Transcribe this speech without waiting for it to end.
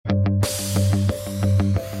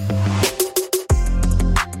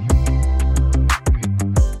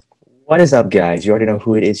What is up, guys? You already know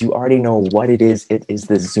who it is. You already know what it is. It is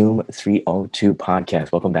the Zoom 302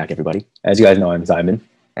 podcast. Welcome back, everybody. As you guys know, I'm Simon.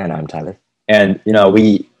 And I'm Tyler. And,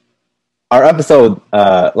 our episode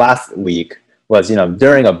last week was,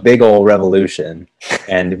 during a big old revolution.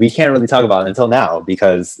 And we can't really talk about it until now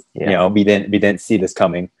because, we didn't see this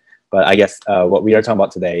coming. But I guess what we are talking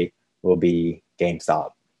about today will be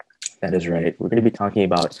GameStop. That is right. We're going to be talking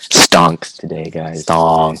about stonks today, guys.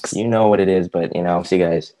 Stonks. You know what it is, but, see,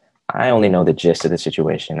 guys, I only know the gist of the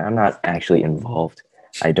situation. I'm not actually involved.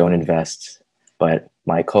 I don't invest, but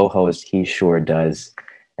my co-host, he sure does.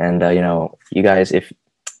 And, you guys,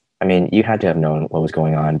 you had to have known what was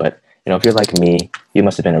going on, but, if you're like me, you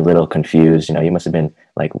must have been a little confused. You must have been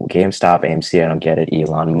like, GameStop, AMC, I don't get it.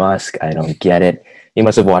 Elon Musk, I don't get it. You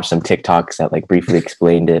must have watched some TikToks that like briefly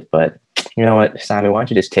explained it, but you know what, Simon, why don't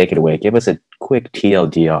you just take it away? Give us a quick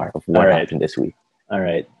TLDR of what happened this week. All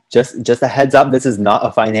right. Just a heads up, this is not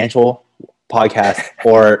a financial podcast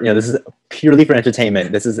or, this is purely for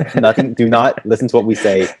entertainment. This is nothing. Do not listen to what we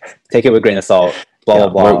say. Take it with a grain of salt. Blah,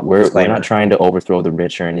 blah, blah. We're not trying to overthrow the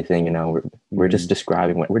rich or anything. We're just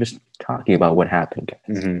describing we're just talking about what happened.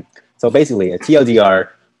 Mm-hmm. So basically a TLDR,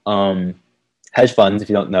 hedge funds, if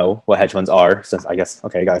you don't know what hedge funds are, since I guess,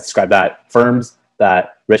 okay, I got to describe that. Firms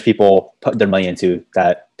that rich people put their money into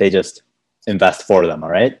that they just invest for them. All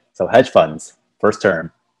right. So hedge funds, first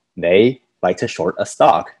term, they like to short a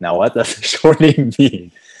stock. Now, what does shorting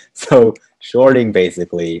mean? So shorting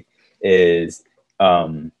basically is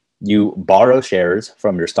you borrow shares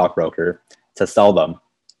from your stockbroker to sell them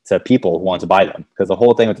to people who want to buy them. Because the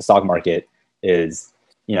whole thing with the stock market is,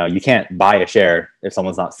 you can't buy a share if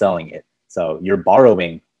someone's not selling it. So you're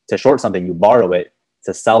borrowing to short something, you borrow it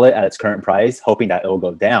to sell it at its current price, hoping that it will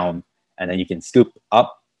go down. And then you can scoop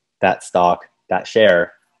up that stock, that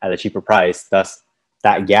share at a cheaper price. Thus,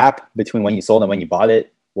 that gap between when you sold and when you bought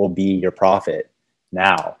it will be your profit.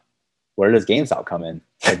 Now, where does GameStop come in?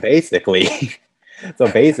 So basically,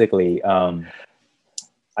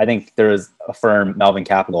 I think there was a firm, Melvin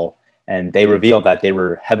Capital, and they revealed that they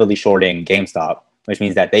were heavily shorting GameStop, which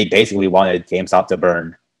means that they basically wanted GameStop to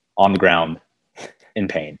burn on the ground in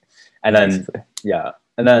pain. And then,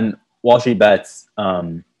 and then Wall Street Bets,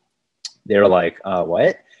 they were like,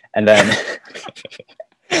 what? And then...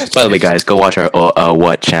 By the way, guys, go watch our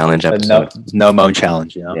What Challenge episode. No Moan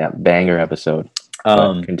Challenge, Yeah, banger episode.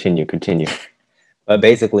 Continue. But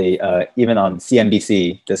basically, even on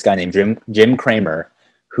CNBC, this guy named Jim Cramer,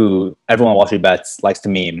 who everyone on Wall Street Bets likes to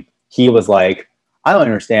meme, he was like, I don't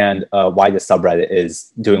understand why this subreddit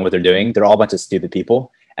is doing what they're doing. They're all a bunch of stupid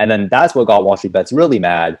people. And then that's what got Wall Street Bets really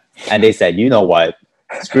mad. And they said, you know what?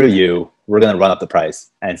 Screw you. We're going to run up the price.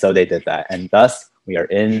 And so they did that. And thus, we are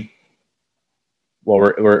in...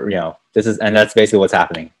 Well, and that's basically what's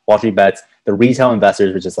happening. Wall Street Bets, the retail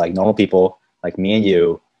investors, which is like normal people like me and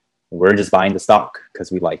you, we're just buying the stock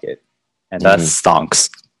because we like it. And that's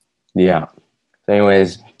stonks. Yeah. So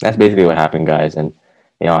anyways, that's basically what happened, guys. And,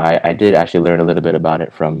 I did actually learn a little bit about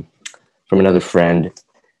it from another friend.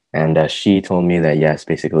 And she told me that, yes,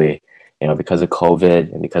 basically, because of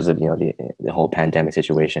COVID and because of, the whole pandemic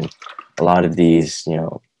situation, a lot of these,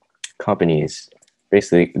 companies,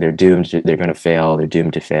 basically, they're going to fail. They're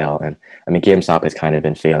doomed to fail. And GameStop has kind of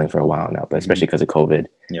been failing for a while now, but especially because of COVID,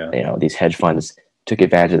 these hedge funds took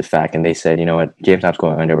advantage of the fact and they said, you know what, GameStop's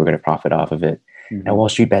going under. We're going to profit off of it. Mm-hmm. And Wall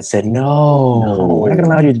Street Bets said, no, we're not going to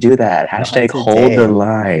allow you to do that. Hashtag hold the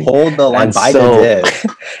line. Hold the line. Buy the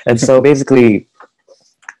dip. And so basically,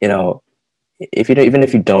 even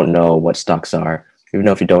if you don't know what stocks are,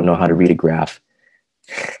 if you don't know how to read a graph,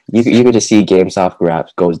 you could just see GameStop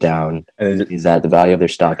graph goes down, is that the value of their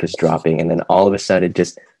stock is dropping, and then all of a sudden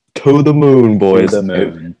just to the moon, boys. To the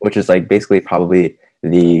moon. Which is like basically probably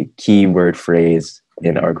the keyword phrase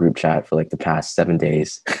in our group chat for like the past 7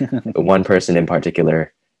 days. One person in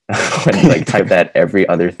particular would type that every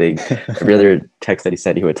other text that he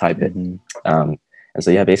said he would type it. Mm-hmm. And so,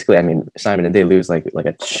 yeah, basically, Simon, and they lose like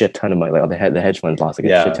a shit ton of money. Like the hedge funds lost a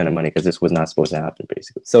shit ton of money because this was not supposed to happen,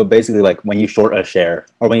 basically. So basically, like when you short a share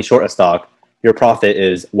or when you short a stock, your profit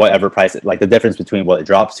is whatever price, like the difference between what it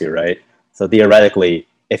drops to, right? So theoretically,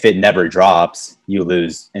 if it never drops, you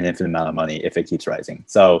lose an infinite amount of money if it keeps rising.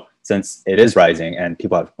 So since it is rising and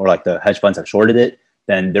the hedge funds have shorted it,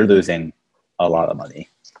 then they're losing a lot of money.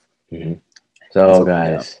 Mm-hmm. So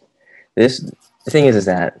guys, the thing is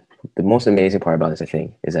that the most amazing part about this, I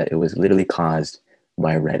think, is that it was literally caused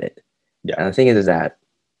by Reddit. Yeah. And the thing is that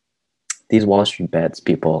these Wall Street Bets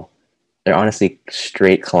people, they're honestly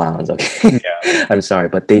straight clowns. Okay, Yeah. I'm sorry,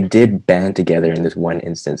 but they did band together in this one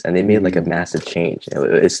instance, and they made like a massive change.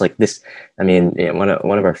 It's like this. I mean, one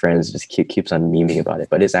of our friends just keeps on memeing about it,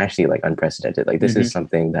 but it's actually like unprecedented. Like this Hmm. is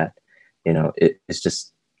something that it's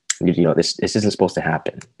just this isn't supposed to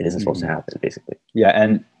happen. It isn't supposed to Hmm. happen, basically. Yeah,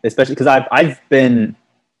 and especially because I've been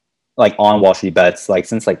like on Wall Street bets like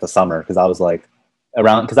since like the summer because I was like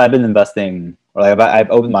around because I've been investing or like I've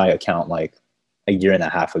opened my account like a year and a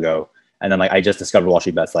half ago, and then like I just discovered Wall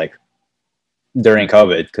Street bets like during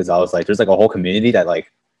COVID because I was like there's like a whole community that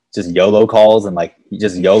like just YOLO calls and like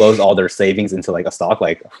just YOLOs all their savings into like a stock.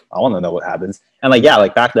 Like I want to know what happens. And like yeah,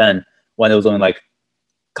 like back then when it was only like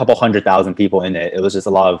a couple 100,000 people in it, it was just a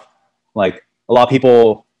lot of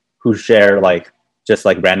people who share like just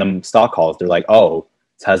like random stock calls. They're like, oh,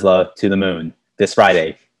 Tesla to the moon this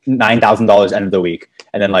Friday, $9,000 end of the week,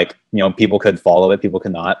 and then like people could follow it, people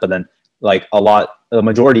could not. But then like the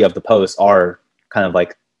majority of the posts are kind of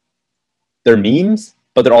like they're memes,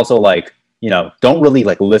 but they're also like don't really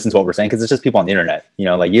like listen to what we're saying because it's just people on the internet.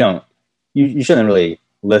 Like you shouldn't really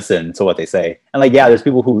listen to what they say. And like yeah, there's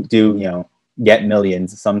people who do get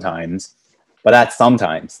millions sometimes, but that's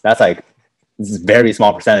like this is a very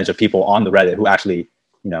small percentage of people on the Reddit who actually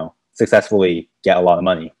successfully get a lot of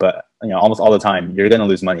money. But almost all the time you're going to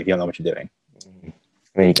lose money if you don't know what you're doing.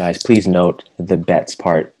 I mean, guys, please note the bets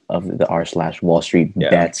part of the r/Wall Street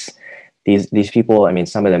bets. These people, I mean,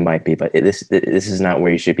 some of them might be, but this is not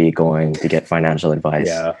where you should be going to get financial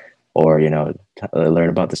advice or learn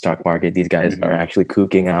about the stock market. These guys are actually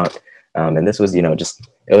kooking out, and this was just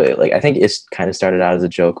like I think it's kind of started out as a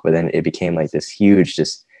joke, but then it became like this huge,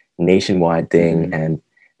 just nationwide thing. And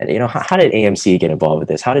how did AMC get involved with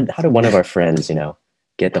this? How did one of our friends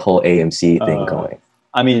get the whole AMC thing going?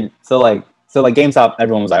 I mean, so like GameStop,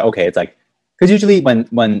 everyone was like, okay, it's like because usually when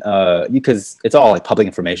because it's all like public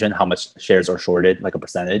information how much shares are shorted, like a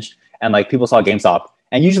percentage, and like people saw GameStop,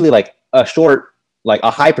 and usually like a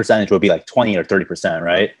high percentage would be like 20 or 30%,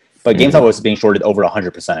 right? But GameStop was being shorted over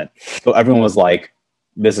 100%, so everyone was like,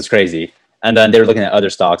 this is crazy. And then they were looking at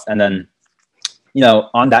other stocks, and then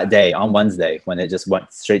on that day, on Wednesday, when it just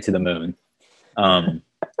went straight to the moon, Elon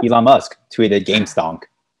Musk tweeted GameStonk,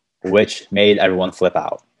 which made everyone flip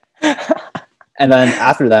out. And then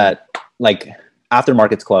after that, like after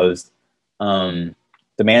markets closed, the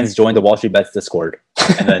man's joined the Wall Street Bets Discord,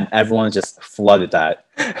 and then everyone just flooded that.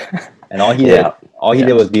 And all he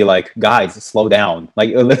did was be like, guys, slow down.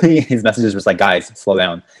 Like literally his messages was like, guys, slow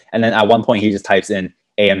down. And then at one point he just types in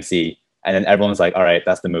AMC, and then everyone's like, all right,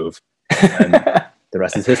 that's the move. And the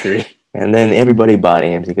rest is history. And then everybody bought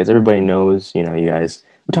AMC because everybody knows, you guys,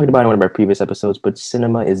 we talked about it in one of our previous episodes, but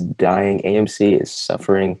cinema is dying. AMC is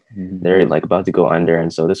suffering. They're like about to go under.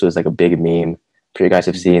 And so this was like a big meme. I'm sure you guys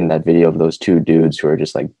have seen that video of those two dudes who are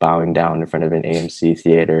just like bowing down in front of an AMC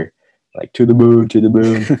theater, like to the moon, to the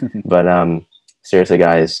moon. But seriously,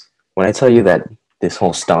 guys, when I tell you that this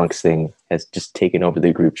whole stonks thing has just taken over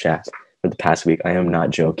the group chat for the past week, I am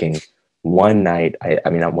not joking. One night,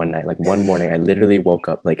 not one night, like one morning, I literally woke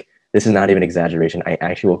up, like, this is not even exaggeration. I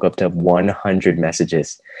actually woke up to 100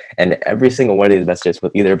 messages, and every single one of these messages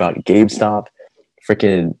was either about GameStop,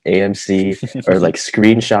 freaking AMC, or like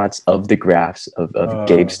screenshots of the graphs of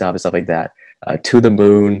GameStop and stuff like that. To the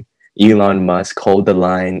moon, Elon Musk, hold the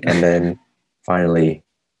line, and then finally,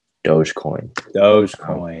 Dogecoin.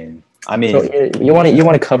 Dogecoin. I mean, so you want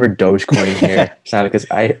to cover Dogecoin here, Sam? Because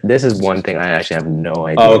this is one thing I actually have no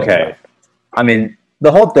idea. Okay. About. I mean,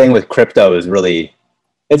 the whole thing with crypto is really,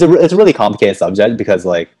 it's a really complicated subject because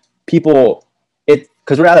like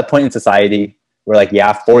because we're at a point in society where like,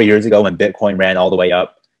 yeah, 4 years ago when Bitcoin ran all the way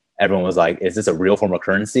up, everyone was like, is this a real form of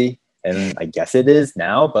currency? And I guess it is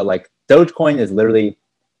now, but like Dogecoin is literally,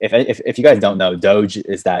 if you guys don't know, Doge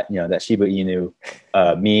is that, that Shiba Inu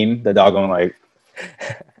meme, the dog going like,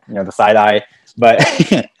 the side eye,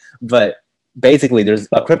 but basically there's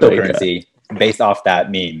a cryptocurrency based off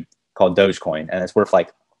that meme called Dogecoin, and it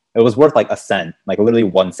was worth like a cent, like literally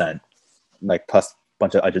 1 cent, like plus a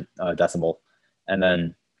bunch of decimal. And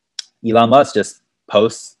then Elon Musk just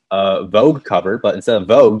posts a Vogue cover, but instead of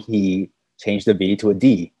Vogue, he changed the V to a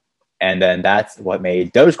D, and then that's what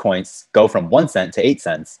made Dogecoins go from 1 cent to 8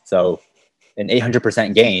 cents. So an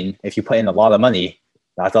 800% gain. If you put in a lot of money,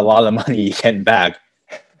 that's a lot of money you get back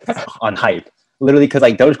on hype. Literally, because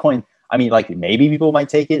like Dogecoin, I mean, like maybe people might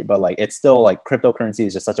take it, but like it's still like cryptocurrency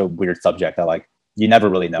is just such a weird subject that like you never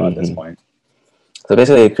really know at this point. So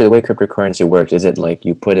basically, the way cryptocurrency works is it like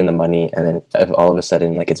you put in the money, and then if all of a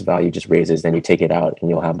sudden like its value just raises, then you take it out, and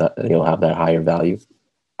you'll have that higher value.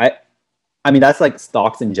 I mean that's like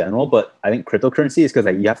stocks in general, but I think cryptocurrency is because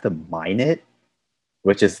like you have to mine it,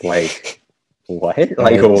 which is like, what? Like,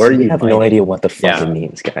 Guys, what are we you have mining? no idea what the fuck Yeah. it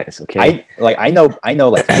means, guys. Okay. I know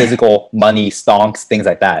like physical money stonks, things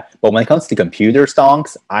like that. But when it comes to computer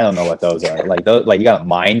stonks, I don't know what those are. Like those, like you got to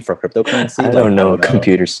mine for cryptocurrency. I Like, don't know.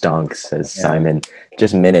 Computer stonks, says Yeah. Simon,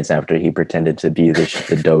 just minutes after he pretended to be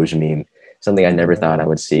the Doge meme. Something I never thought I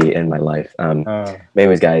would see in my life. But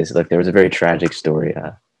anyways, guys, look, there was a very tragic story.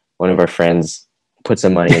 One of our friends put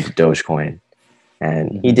some money into Dogecoin,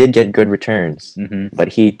 and he did get good returns, but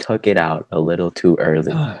he took it out a little too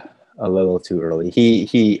early. A little too early.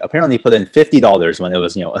 He apparently put in $50 when it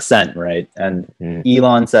was, you know, a cent, right? And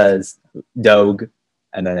Elon says Doge,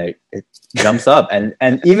 and then it jumps up. And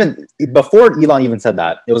even before Elon even said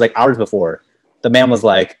that, it was like hours before, the man was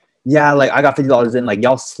like, yeah, like I got $50 in, like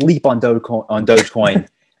y'all sleep on Dogecoin.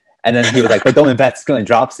 And then he was like, but don't invest, it's gonna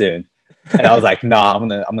drop soon. And I was like, nah, I'm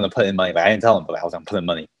gonna put in money. Like I didn't tell him, but I was gonna put in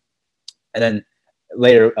money. And then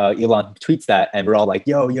later, Elon tweets that, and we're all like,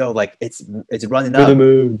 yo, like it's running up To the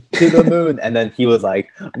moon. to the moon. And then he was like,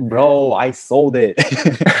 bro, I sold it.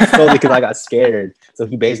 Sold it because I got scared. So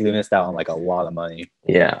he basically missed out on like a lot of money.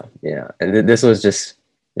 Yeah. And this was just,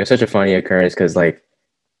 it was such a funny occurrence because like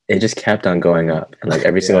it just kept on going up, and like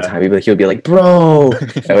every single time he'll be like, bro,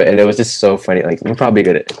 and it was just so funny. Like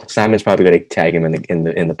Simon's probably gonna tag him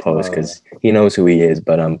in the post because he knows who he is.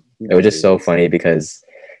 But it was just so funny because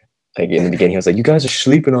like in the beginning he was like, you guys are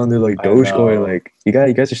sleeping on the like Dogecoin, like you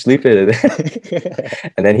guys are sleeping.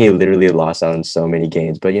 And then he literally lost out on so many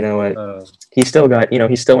gains. But you know what? He still got,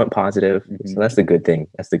 he still went positive. So that's the good thing.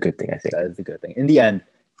 That's the good thing, I think. That is the good thing. In the end,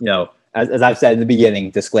 as I've said in the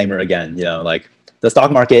beginning, disclaimer again, like the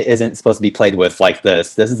stock market isn't supposed to be played with like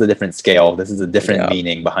this. This is a different scale. This is a different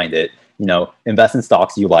meaning behind it. Invest in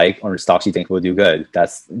stocks you like or stocks you think will do good.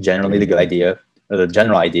 That's generally the good idea, or the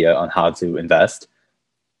general idea on how to invest.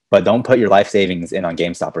 But don't put your life savings in on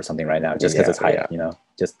GameStop or something right now just because it's hype.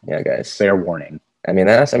 Just guys. Fair warning.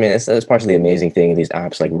 That's partially the amazing thing in these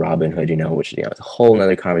apps like Robinhood, which it's a whole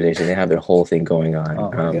nother conversation. They have their whole thing going on.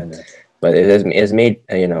 Oh my goodness. But it has made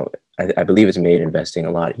I believe it's made investing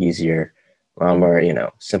a lot easier, a lot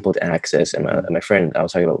more simple to access. And my friend I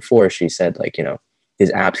was talking about before, she said like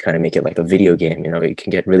his apps kind of make it like a video game. It can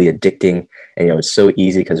get really addicting, and it's so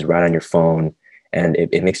easy because it's right on your phone. And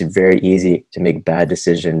it makes it very easy to make bad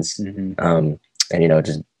decisions, and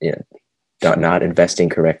just not investing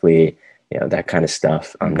correctly, that kind of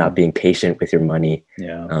stuff. Not being patient with your money,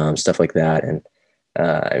 stuff like that. And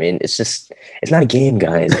it's not a game,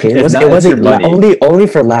 guys. Okay? It wasn't only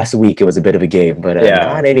for last week. It was a bit of a game, but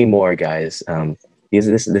not anymore, guys.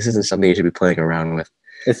 This isn't something you should be playing around with.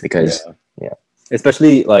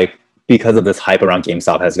 Especially like because of this hype around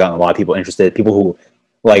GameStop has gotten a lot of people interested. People who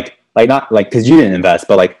like not like because you didn't invest,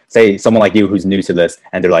 but like say someone like you who's new to this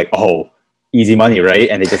and they're like, oh, easy money, right?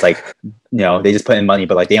 And they just like they just put in money,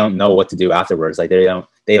 but like they don't know what to do afterwards. Like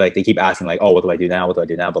they keep asking like, oh, what do I do now? What do I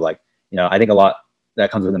do now? But like I think a lot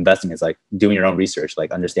that comes with investing is like doing your own research,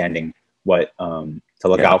 like understanding what to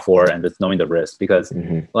look out for and just knowing the risk, because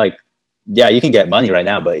like you can get money right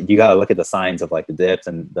now, but you gotta look at the signs of like the dips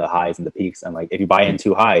and the highs and the peaks. And like if you buy in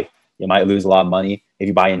too high, you might lose a lot of money. If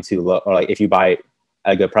you buy in too low, or like if you buy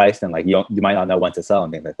at a good price, then like you might not know when to sell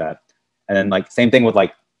and things like that. And then like same thing with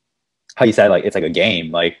like how you said like it's like a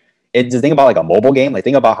game. Like just think about like a mobile game. Like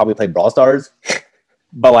think about how we play Brawl Stars,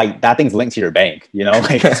 but like that thing's linked to your bank.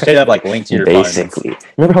 Like straight up like linked to your basically. Funds.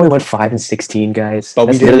 Remember how we went 5-16, guys? But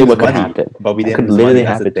that's we literally what could happen. But we didn't literally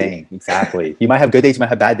have the thing. Exactly. You might have good days. You might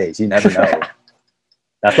have bad days. You never know.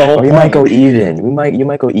 That's the whole point. We might go even. You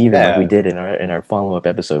might go even like we did in our follow-up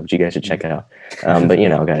episode, which you guys should check out. But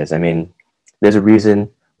guys, there's a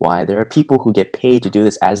reason why there are people who get paid to do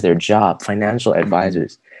this as their job. Financial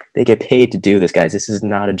advisors, they get paid to do this, guys. This is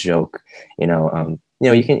not a joke. You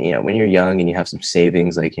can when you're young and you have some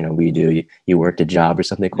savings, like we do, you worked a job or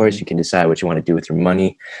something. Of course, you can decide what you want to do with your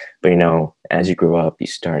money. But as you grow up, you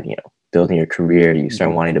start building your career. You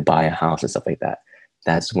start wanting to buy a house and stuff like that.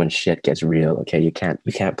 That's when shit gets real. Okay, you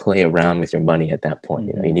can't play around with your money at that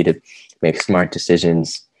point. You need to make smart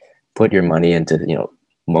decisions. Put your money into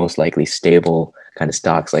most likely stable kind of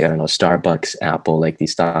stocks, like Starbucks, Apple, like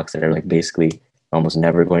these stocks that are like basically almost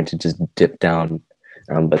never going to just dip down.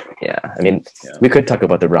 But we could talk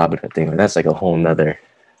about the Robinhood thing. That's like a whole nother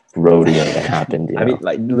rodeo that happened.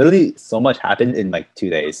 Like literally so much happened in like 2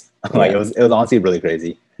 days. Like it was honestly really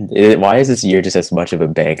crazy. Why is this year just as much of a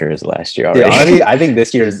banker as last year already? Yeah, honestly, I think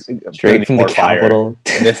this year's straight from the capital.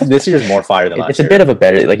 This year's more fire than last year. It's a bit of a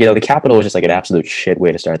better, the capital was just like an absolute shit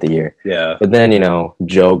way to start the year. Yeah. But then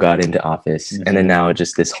Joe got into office, and then now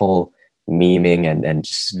just this whole memeing and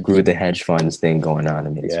just screw the hedge funds thing going on.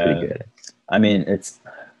 It's pretty good. It's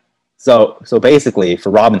So basically,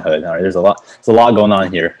 for Robinhood, all right, there's a lot going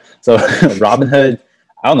on here. So Robinhood,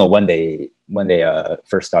 I don't know when they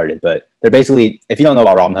first started, but they're basically, if you don't know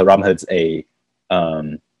about Robinhood, Robinhood's a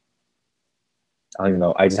I don't even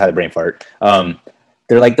know. I just had a brain fart.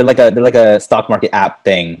 They're like a stock market app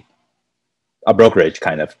thing, a brokerage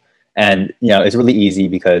kind of. And it's really easy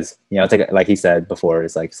because it's like he said before,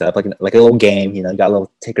 it's like set up like a little game. You got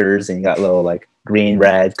little tickers and you got little like green,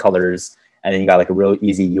 red colors, and then you got like a real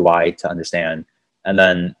easy UI to understand. And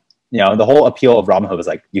then the whole appeal of Robinhood is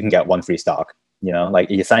like you can get one free stock. Like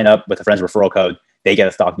you sign up with a friend's referral code, they get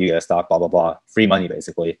a stock, you get a stock, blah blah blah, free money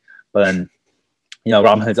basically. But then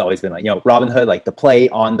Robinhood's always been like Robinhood, like the play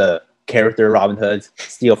on the character Robin Hood,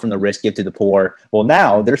 steal from the rich, give to the poor. Well,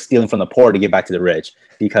 now they're stealing from the poor to give back to the rich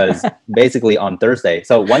because basically on Thursday,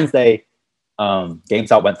 so Wednesday,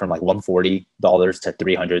 GameStop went from like $140 to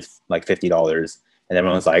 $350, and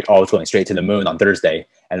everyone's like, oh, it's going straight to the moon on Thursday.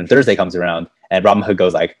 And then Thursday comes around, and Robinhood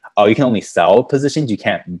goes like, oh, you can only sell positions, you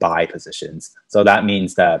can't buy positions. So that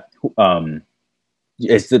means that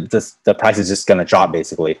it's the price is just gonna drop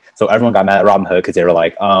basically. So everyone got mad at Robinhood because they were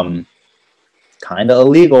like, kind of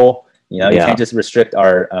illegal. You can't just restrict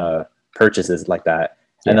our purchases like that.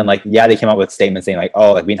 And then they came out with statements saying like,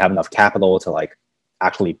 oh, like we didn't have enough capital to like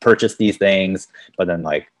actually purchase these things. But then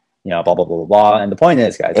blah blah blah blah blah. And the point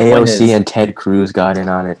is, guys, AOC and Ted Cruz got in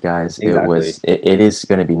on it, guys. Exactly. It is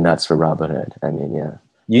going to be nuts for Robinhood. I mean, yeah.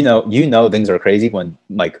 Things are crazy when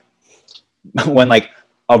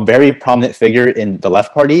a very prominent figure in the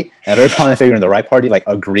left party and a very prominent figure in the right party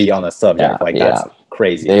agree on a subject. That's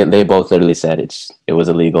crazy. They both literally said it was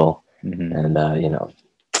illegal. Mm-hmm. And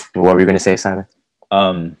what were you going to say, Simon?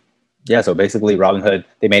 So basically Robinhood,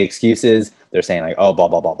 they made excuses. They're saying like, oh, blah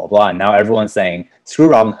blah blah blah blah, and now everyone's saying screw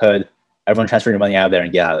Robinhood, everyone transfer your money out of there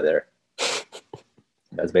and get out of there.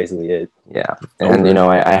 That's basically it. Yeah. And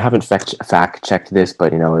I haven't fact checked this, but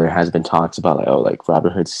there has been talks about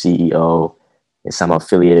Robinhood's CEO is somehow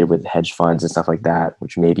affiliated with hedge funds and stuff like that,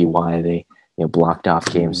 which may be why they blocked off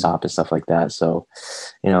GameStop and stuff like that. So,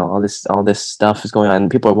 all this stuff is going on,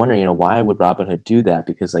 and people are wondering, why would Robinhood do that?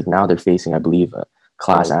 Because now they're facing, I believe, a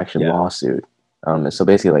class action lawsuit. So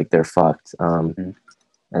basically, they're fucked. And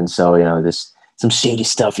so, there's some shady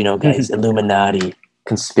stuff, guys, Illuminati,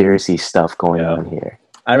 conspiracy stuff going on here.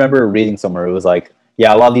 I remember reading somewhere it was like,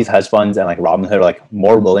 a lot of these hedge funds and Robinhood are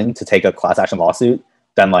more willing to take a class action lawsuit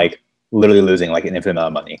than literally losing an infinite amount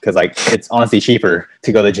of money, because it's honestly cheaper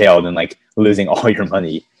to go to jail than losing all your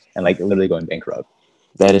money and literally going bankrupt.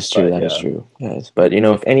 That is true. That is true, guys. But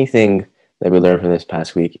if anything that we learned from this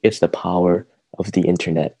past week, it's the power of the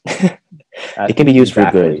internet. It can be used for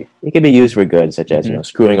good. It can be used for good, such as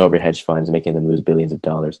screwing over hedge funds, making them lose billions of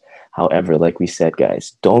dollars. However, like we said,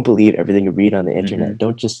 guys, don't believe everything you read on the internet.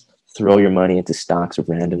 Don't just throw your money into stocks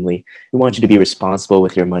randomly. We want you to be responsible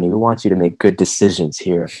with your money. We want you to make good decisions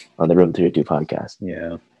here on the Room 32 podcast.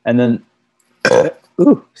 Yeah. And then,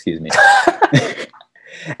 excuse me.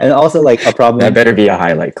 And also a problem. That better be a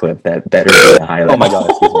highlight clip. That better be a highlight. Oh my God,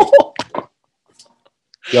 excuse me.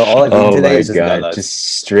 Yo, all I do today is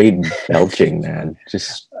just straight belching, man.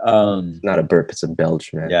 Just not a burp, it's a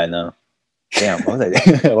belch, man. Yeah, I know. Damn, what was I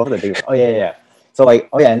doing? What was I doing? Oh yeah. So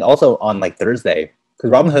and also on Thursday,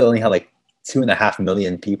 because Robinhood only had 2.5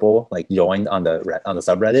 million people joined on the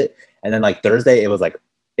subreddit, and then Thursday it was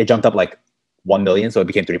it jumped up 1 million, so it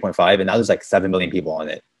became 3.5, and now there's 7 million people on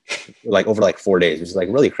it, over 4 days, which is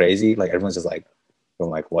really crazy. Everyone's just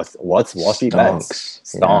going what's Wall Street bets?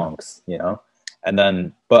 Stonks, And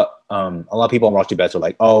then but a lot of people on Wall Street bets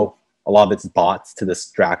are oh, a lot of it's bots to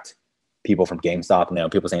distract people from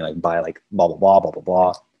GameStop. People saying buy blah blah blah blah blah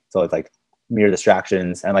blah. So it's mere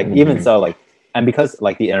distractions, and even so and because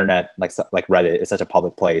the internet Reddit is such a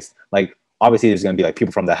public place, obviously there's going to be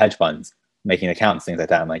people from the hedge funds making accounts, things like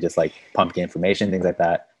that, and just pumping information, things like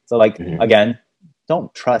that. So again,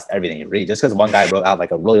 don't trust everything you read. Just because one guy wrote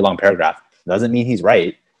out a really long paragraph doesn't mean he's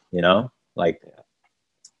right.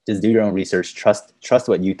 Just do your own research, trust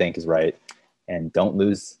what you think is right, and don't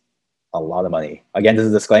lose a lot of money. Again, this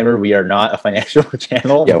is a disclaimer: we are not a financial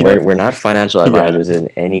channel. Yeah, we're not financial advisors in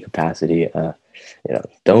any capacity.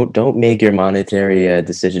 Don't make your monetary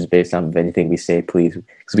decisions based on anything we say, please,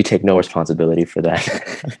 because we take no responsibility for that.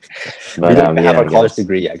 But, we don't have a college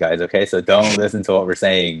degree yet, guys. Okay, so don't listen to what we're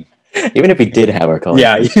saying. Even if we did have our college,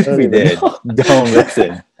 even if we did, don't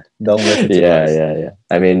listen. Don't listen. To us. Yeah.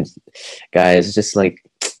 I mean, guys, just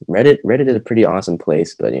Reddit is a pretty awesome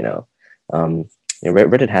place, but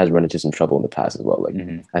Reddit has run into some trouble in the past as well.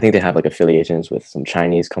 I think they have affiliations with some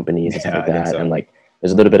Chinese companies and stuff like that, and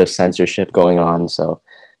there's a little bit of censorship going on. So,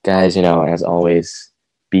 guys, as always,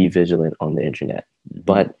 be vigilant on the internet.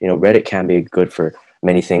 But Reddit can be good for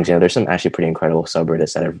many things. There's some actually pretty incredible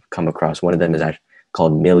subreddits that I've come across. One of them is actually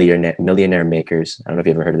called Millionaire Makers. I don't know if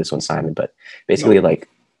you ever heard of this one, Simon, but basically like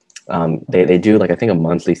they do like I think a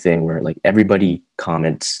monthly thing where like everybody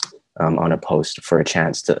comments on a post for a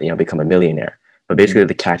chance to become a millionaire. But basically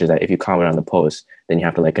the catch is that if you comment on the post, then you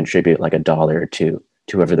have to like contribute like $1 or $2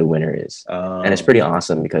 to whoever the winner is. And it's pretty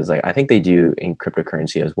awesome because like I think they do in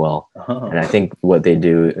cryptocurrency as well. And I think what they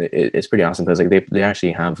do is pretty awesome because like they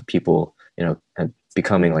actually have people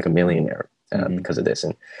becoming like a millionaire because of this.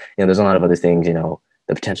 And there's a lot of other things, the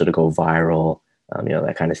potential to go viral,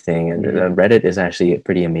 that kind of thing. And Reddit is actually a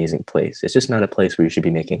pretty amazing place. It's just not a place where you should be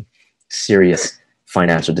making serious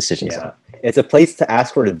financial decisions. Yeah. It's a place to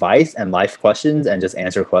ask for advice and life questions and just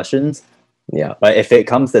answer questions. Yeah. But if it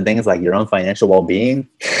comes to things like your own financial well-being,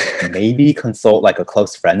 maybe consult like a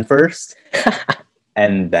close friend first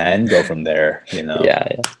and then go from there,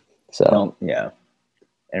 Yeah. So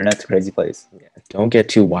Internet's a crazy place. Yeah. Don't get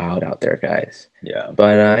too wild out there, guys. Yeah.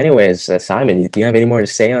 But anyways, Simon, do you have any more to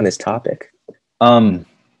say on this topic? I mean,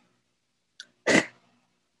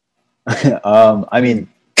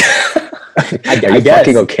 I guess.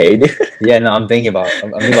 Fucking okay, dude? Yeah, no, I'm thinking about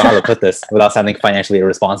how to put this without sounding financially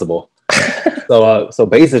irresponsible. So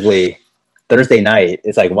basically, Thursday night,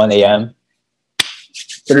 it's like 1 a.m.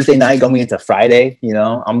 Thursday night going into Friday,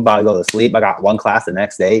 I'm about to go to sleep. I got one class the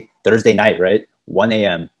next day, Thursday night, right? 1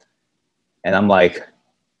 a.m. And I'm like,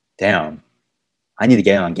 damn, I need to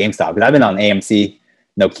get in on GameStop because I've been on AMC,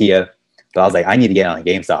 Nokia, but I was like, I need to get on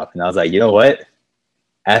GameStop. And I was like, you know what?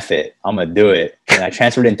 F it. I'm going to do it. And I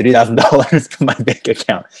transferred in $3,000 from my bank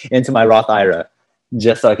account into my Roth IRA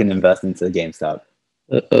just so I can invest into GameStop.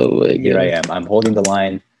 Here I am. I'm holding the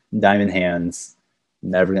line, diamond hands,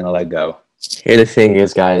 never going to let go. Here the thing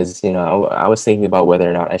is, guys, I was thinking about whether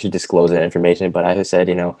or not I should disclose that information, but I just said,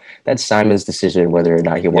 that's Simon's decision whether or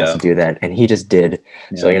not he wants to do that. And he just did.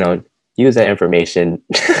 Yeah. So, use that information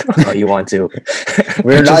how you want to.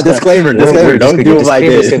 We're not disclaimer. Don't do what I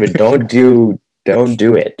did. Don't do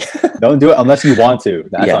it. Don't do it unless you want to.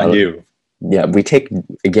 That's on you. Yeah, we take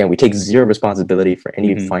zero responsibility for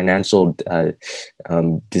any financial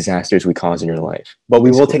disasters we cause in your life. But we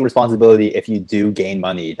will take responsibility if you do gain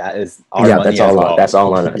money. That is our money. That's all. Well. That's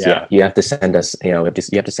all on us. Yeah, you have to send us. You have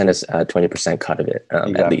to send us a 20% cut of it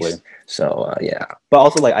at least. So yeah. But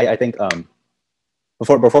also, like I think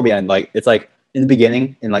before we end, like it's like in the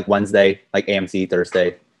beginning, in like Wednesday, like AMC,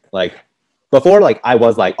 Thursday, like before, like I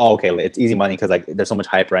was like, oh, okay, it's easy money because like there's so much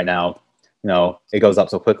hype right now. It goes up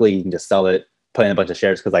so quickly, you can just sell it, put in a bunch of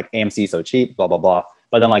shares because like AMC is so cheap, blah, blah, blah.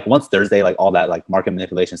 But then like once Thursday, like all that like market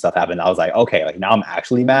manipulation stuff happened, I was like, okay, like now I'm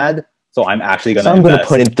actually mad. So I'm actually going to I'm going to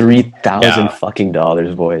put in $3,000 fucking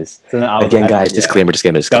dollars, boys. So again, guys, disclaimer.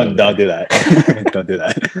 Don't do that. Don't do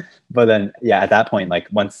that. But then, yeah, at that point, like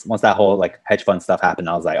once that whole like hedge fund stuff happened,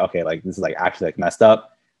 I was like, okay, like this is like actually like messed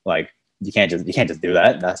up. Like you can't just do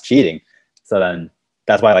that. That's cheating. So then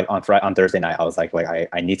that's why like on Thursday night, I was like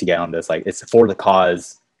I need to get on this. Like it's for the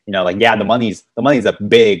cause, like, yeah, the money's a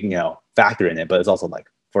big, factor in it, but it's also like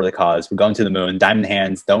for the cause. We're going to the moon, diamond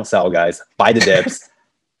hands, don't sell, guys, buy the dips.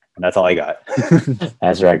 And that's all I got.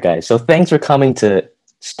 That's right, guys. So thanks for coming to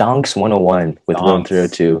Stonks 101 with Room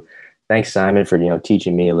 302. Thanks, Simon, for,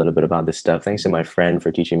 teaching me a little bit about this stuff. Thanks to my friend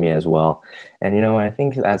for teaching me as well. And, I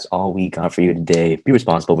think that's all we got for you today. Be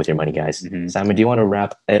responsible with your money, guys. Mm-hmm. Simon, do you want to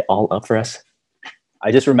wrap it all up for us?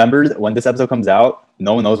 I just remembered when this episode comes out,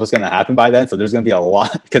 no one knows what's going to happen by then. So there's going to be a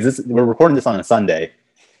lot because we're recording this on a Sunday.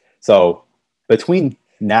 So between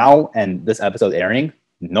now and this episode airing,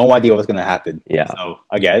 no idea what's going to happen. Yeah. So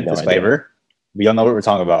again, disclaimer, we don't know what we're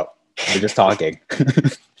talking about. We're just talking.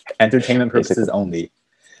 Entertainment purposes only.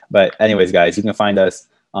 But anyways, guys, you can find us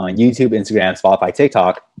on YouTube, Instagram, Spotify,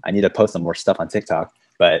 TikTok. I need to post some more stuff on TikTok.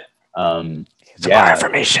 But some more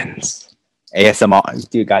affirmations. ASMR,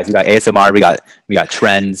 dude, guys, we got ASMR, we got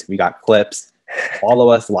trends, we got clips. Follow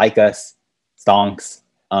us, like us, stonks.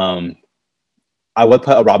 I would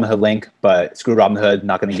put a Robinhood link, but screw Robinhood,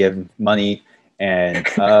 not going to give money. And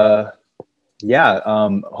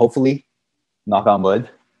hopefully, knock on wood,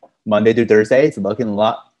 Monday through Thursday, it's looking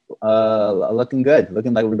looking good,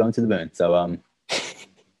 looking like we're going to the moon. So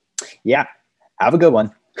yeah, have a good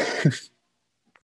one.